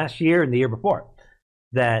 last year and the year before,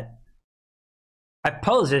 that I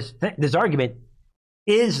pose this argument,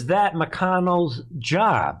 is that McConnell's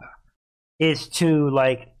job is to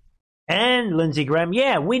and Lindsey Graham,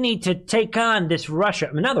 yeah, we need to take on this Russia.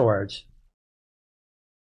 In other words,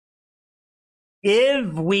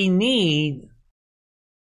 if we need,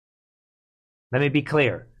 let me be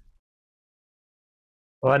clear.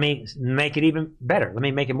 Let me make it even better. Let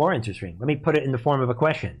me make it more interesting. Let me put it in the form of a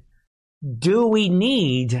question. Do we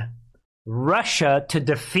need Russia to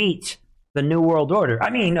defeat the New World Order? I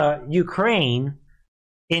mean, Ukraine,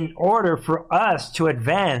 in order for us to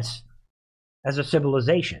advance as a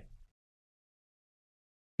civilization?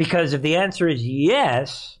 Because if the answer is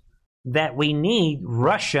yes, that we need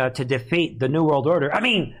Russia to defeat the New World Order, I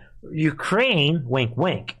mean, Ukraine, wink,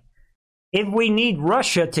 wink. If we need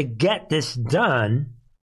Russia to get this done,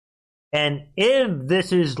 and if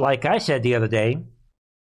this is, like I said the other day,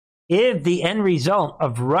 if the end result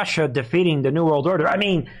of Russia defeating the New World Order, I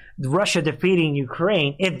mean, Russia defeating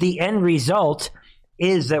Ukraine, if the end result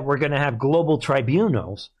is that we're going to have global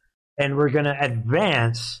tribunals and we're going to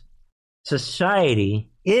advance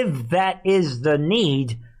society, if that is the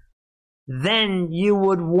need, then you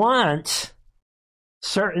would want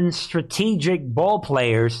certain strategic ball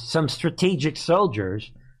players, some strategic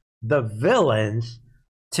soldiers, the villains,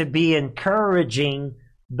 to be encouraging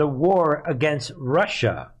the war against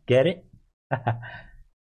Russia. Get it?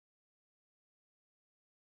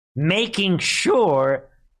 Making sure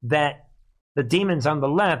that the demons on the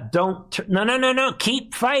left don't... No.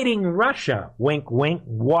 Keep fighting Russia. Wink, wink.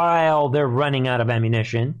 While they're running out of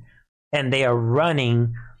ammunition. And they are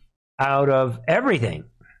running out of everything.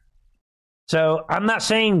 So I'm not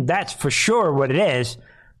saying that's for sure what it is.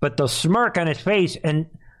 But the smirk on his face. And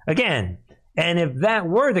again... And if that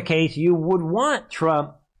were the case, you would want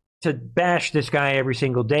Trump to bash this guy every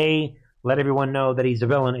single day, let everyone know that he's a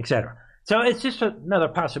villain, etc. So it's just another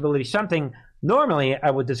possibility, something normally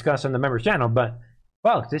I would discuss on the members channel, but,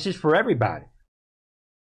 folks, this is for everybody.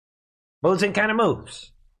 Moves and kind of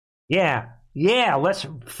moves. Yeah, let's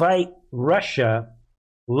fight Russia.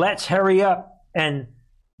 Let's hurry up and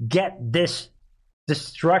get this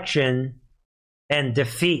destruction and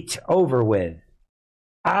defeat over with.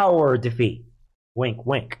 Our defeat. Wink,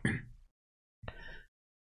 wink.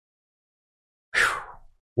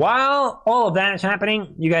 While all of that is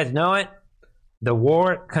happening, you guys know it, the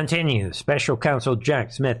war continues. Special Counsel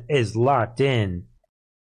Jack Smith is locked in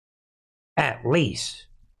at least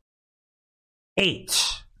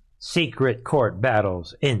 8 secret court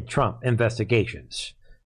battles in Trump investigations.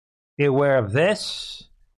 Be aware of this.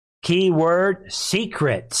 Keyword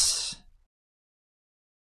secrets.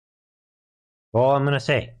 All I'm going to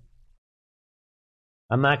say.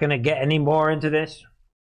 I'm not going to get any more into this.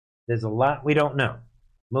 There's a lot we don't know.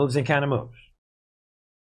 Moves and kind of moves.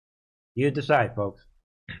 You decide, folks.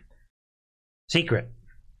 Secret.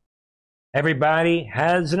 Everybody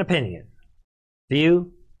has an opinion.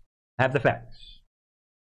 Few have the facts.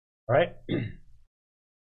 All right?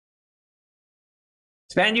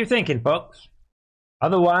 Expand your thinking, folks.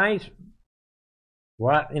 Otherwise...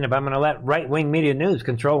 Well, if I'm going to let right-wing media news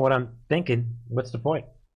control what I'm thinking, what's the point?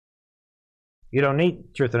 You don't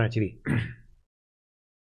need Truth on our TV.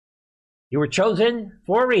 You were chosen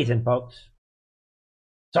for a reason, folks.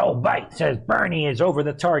 Soul Bite says Bernie is over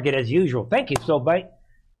the target as usual. Thank you, Soul Bite.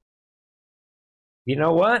 You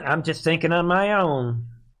know what? I'm just thinking on my own.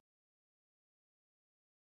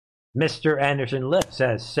 Mr. Anderson Lift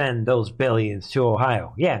says send those billions to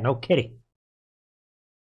Ohio. Yeah, no kidding.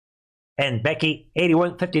 And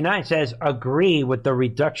Becky8159 says, agree with the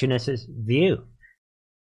reductionist view.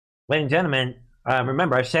 Ladies and gentlemen,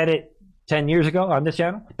 remember, I said it 10 years ago on this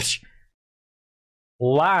channel. Psh,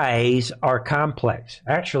 lies are complex.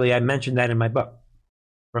 Actually, I mentioned that in my book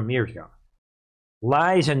from years ago.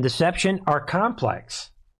 Lies and deception are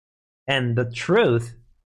complex. And the truth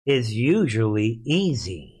is usually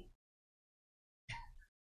easy.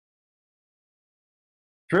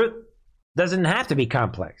 Truth doesn't have to be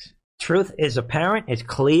complex. Truth is apparent, it's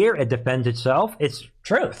clear, it defends itself. It's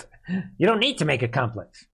truth. You don't need to make it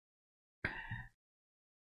complex.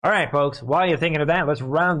 All right, folks, while you're thinking of that, let's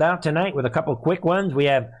round out tonight with a couple quick ones. We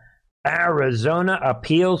have Arizona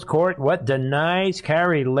Appeals Court, what denies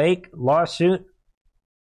Kari Lake lawsuit?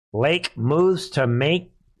 Lake moves to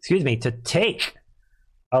take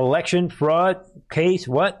election fraud case,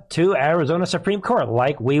 to Arizona Supreme Court,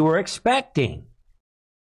 like we were expecting.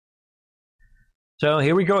 So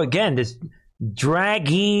here we go again, this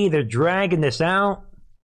they're dragging this out,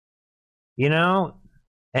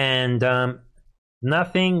 and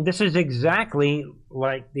nothing. This is exactly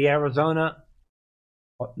like the Arizona,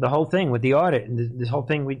 the whole thing with the audit. This whole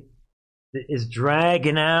thing is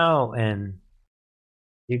dragging out, and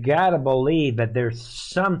you gotta believe that there's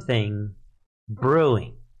something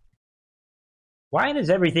brewing. Why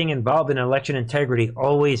does everything involved in election integrity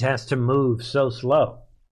always has to move so slow?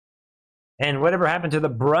 And whatever happened to the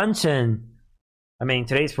Brunson? I mean,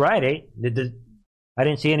 today's Friday. I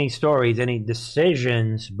didn't see any stories, any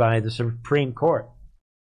decisions by the Supreme Court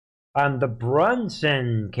on the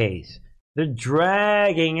Brunson case. They're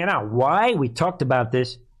dragging it out. Why? We talked about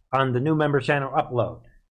this on the new member channel upload.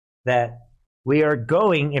 That we are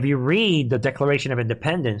going, if you read the Declaration of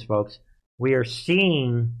Independence, folks, we are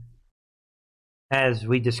seeing, as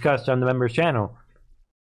we discussed on the members channel,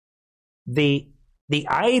 the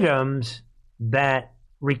items that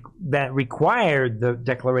required the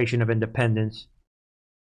Declaration of Independence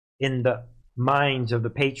in the minds of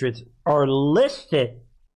the patriots are listed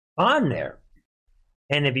on there.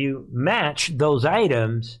 And if you match those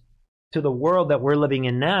items to the world that we're living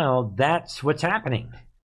in now, that's what's happening.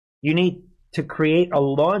 You need to create a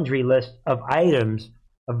laundry list of items,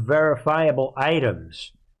 of verifiable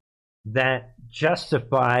items that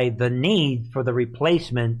justify the need for the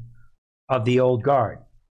replacement of the old guard.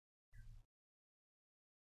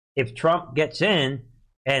 If Trump gets in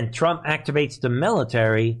and Trump activates the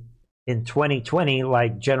military in 2020,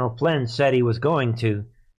 like General Flynn said he was going to,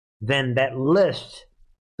 then that list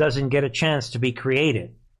doesn't get a chance to be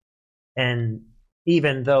created. And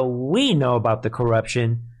even though we know about the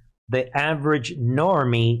corruption, the average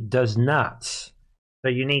normie does not. So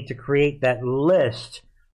you need to create that list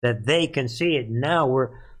that they can see it. Now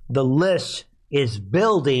the list is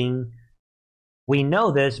building. We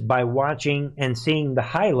know this by watching and seeing the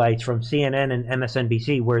highlights from CNN and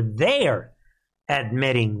MSNBC where they're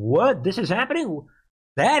admitting, what? This is happening?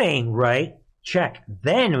 That ain't right. Check.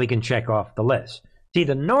 Then we can check off the list. See,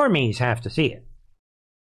 the normies have to see it.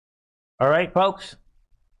 All right, folks?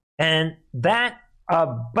 And that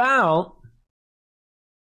about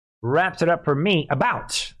wraps it up for me.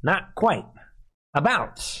 About. Not quite.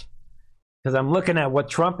 About. Because I'm looking at what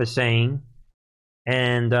Trump is saying.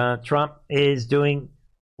 And Trump is doing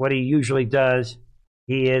what he usually does.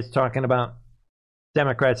 He is talking about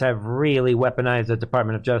Democrats have really weaponized the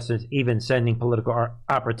Department of Justice, even sending political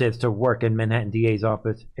operatives to work in Manhattan DA's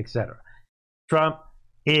office, etc. Trump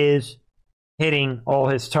is hitting all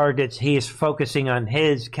his targets. He is focusing on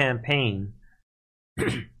his campaign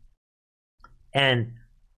and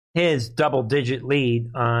his double-digit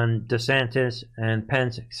lead on DeSantis and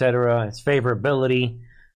Pence, etc., his favorability.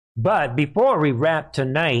 But before we wrap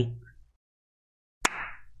tonight,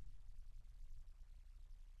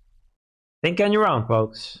 think on your own,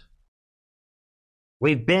 folks.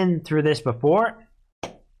 We've been through this before.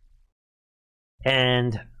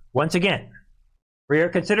 And once again, for your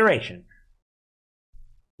consideration,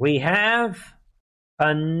 we have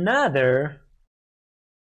another.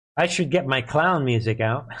 I should get my clown music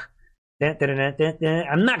out.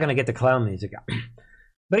 I'm not going to get the clown music out.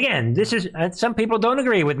 But again, this is, some people don't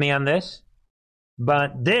agree with me on this,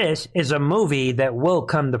 but this is a movie that will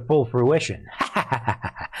come to full fruition.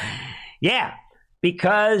 Yeah,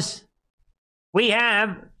 because we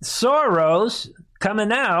have Soros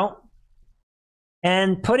coming out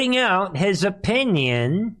and putting out his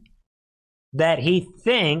opinion that he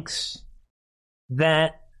thinks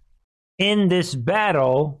that in this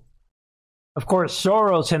battle, of course,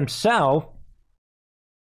 Soros himself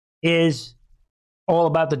is all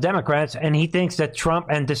about the Democrats, and he thinks that Trump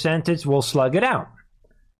and DeSantis will slug it out.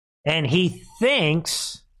 And he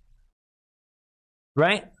thinks,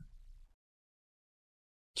 right,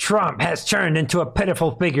 Trump has turned into a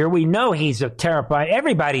pitiful figure. We know he's terrified.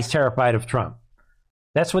 Everybody's terrified of Trump.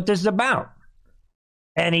 That's what this is about.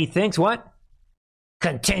 And he thinks what?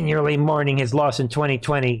 Continually mourning his loss in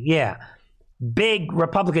 2020. Yeah. Big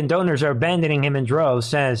Republican donors are abandoning him in droves,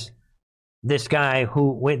 says this guy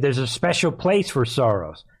who, there's a special place for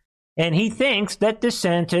Soros. And he thinks that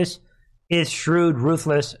DeSantis is shrewd,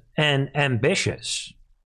 ruthless, and ambitious.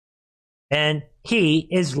 And he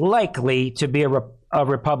is likely to be a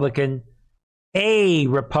Republican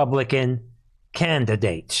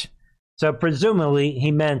candidate. So presumably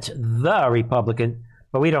he meant the Republican,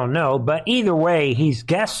 but we don't know. But either way, he's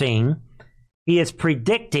guessing, he is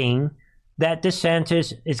predicting that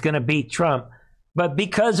DeSantis is going to beat Trump. But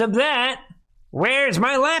because of that, where's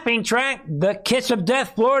my laughing track? The kiss of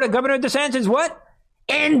death Florida Governor DeSantis, what?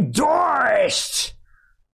 Endorsed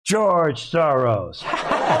George Soros.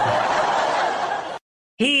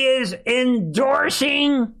 He is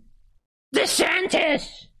endorsing DeSantis.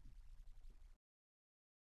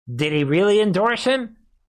 Did he really endorse him?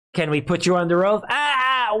 Can we put you under oath?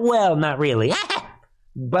 Well, not really.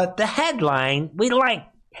 But the headline, we like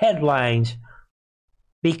headlines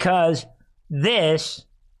because this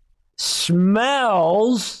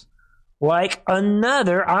smells like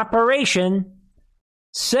another operation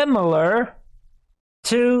similar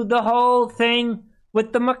to the whole thing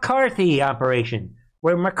with the McCarthy operation,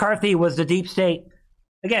 where McCarthy was the deep state.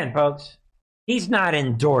 Again, folks, he's not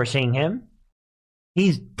endorsing him.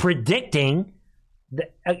 He's predicting.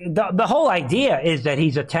 The whole idea is that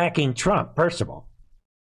he's attacking Trump, first of all.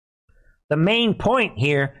 The main point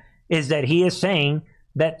here is that he is saying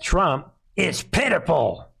that Trump is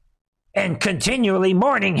pitiful and continually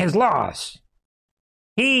mourning his loss.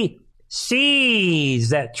 He sees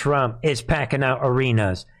that Trump is packing out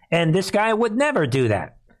arenas, and this guy would never do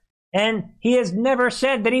that. And he has never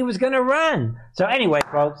said that he was going to run. So anyway,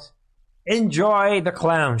 folks, enjoy the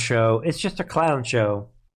clown show. It's just a clown show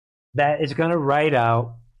that is going to ride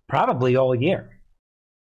out probably all year.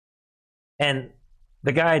 And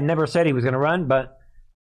the guy never said he was going to run, but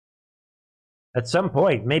at some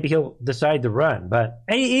point, maybe he'll decide to run. But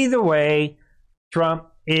either way, Trump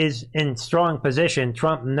is in strong position.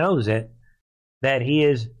 Trump knows it, that he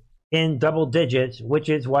is in double digits, which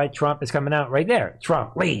is why Trump is coming out right there.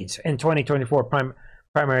 Trump leads in 2024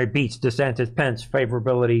 primary, beats DeSantis, Pence,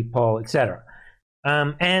 favorability poll, etc.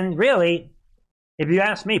 And really, if you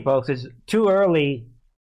ask me, folks, it's too early.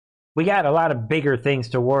 We got a lot of bigger things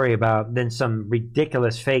to worry about than some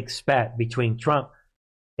ridiculous fake spat between Trump.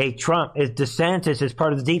 Hey, Trump, is DeSantis is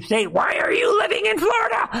part of the deep state? Why are you living in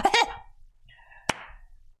Florida?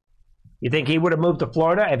 You think he would have moved to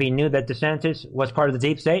Florida if he knew that DeSantis was part of the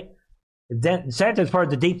deep state? If DeSantis was part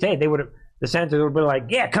of the deep state, DeSantis would have been like,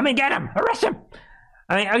 yeah, come and get him, arrest him.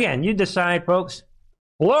 I mean, again, you decide, folks.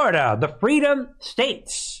 Florida, the freedom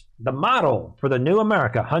states, the model for the new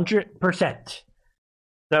America, 100%.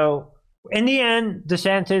 So, in the end,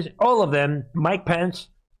 DeSantis, all of them, Mike Pence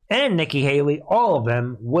and Nikki Haley, all of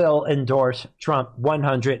them will endorse Trump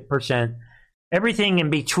 100%. Everything in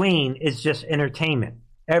between is just entertainment.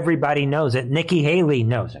 Everybody knows it. Nikki Haley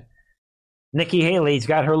knows it. Nikki Haley's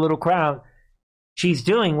got her little crowd. She's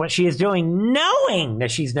doing what she is doing, knowing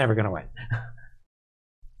that she's never going to win.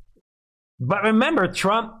 But remember,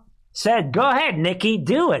 Trump said, go ahead, Nikki,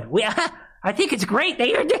 do it. I think it's great that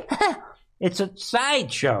you're doing it. It's a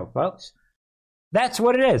sideshow, folks. That's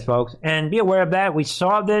what it is, folks. And be aware of that. We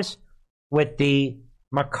saw this with the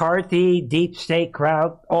McCarthy deep state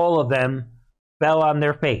crowd. All of them fell on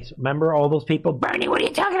their face. Remember all those people? Bernie, what are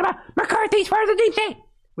you talking about? McCarthy's part of the deep state.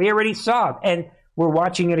 We already saw it. And we're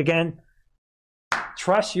watching it again.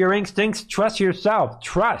 Trust your instincts. Trust yourself.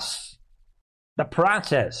 Trust the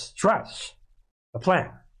process. Trust the plan.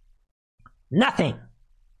 Nothing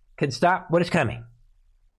can stop what is coming.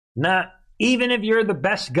 Not even if you're the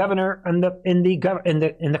best governor in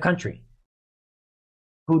the country.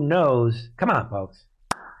 Who knows? Come on, folks.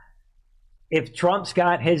 If Trump's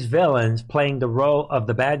got his villains playing the role of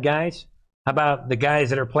the bad guys, how about the guys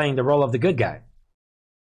that are playing the role of the good guy?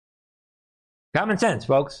 Common sense,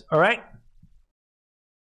 folks. All right?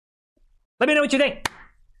 Let me know what you think.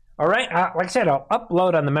 All right? Like I said, I'll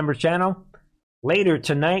upload on the members channel later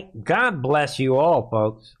tonight. God bless you all,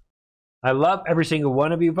 folks. I love every single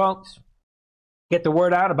one of you, folks. Get the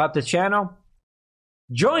word out about this channel.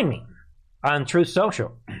 Join me on Truth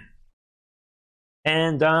Social.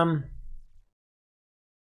 And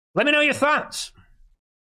let me know your thoughts.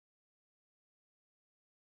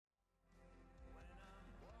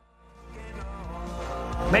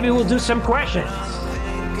 Maybe we'll do some questions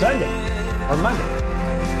Sunday or Monday.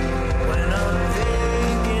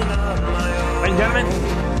 Ladies and gentlemen,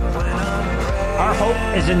 our hope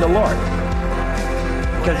is in the Lord.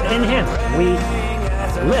 Because in Him we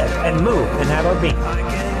live and move and have our being.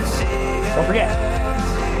 Don't forget,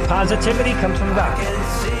 positivity comes from God.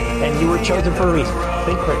 And you were chosen for a reason.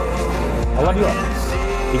 Think free. I love you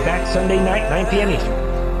all. Be back Sunday night, 9 p.m.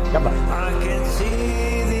 Eastern. God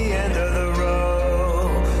bless.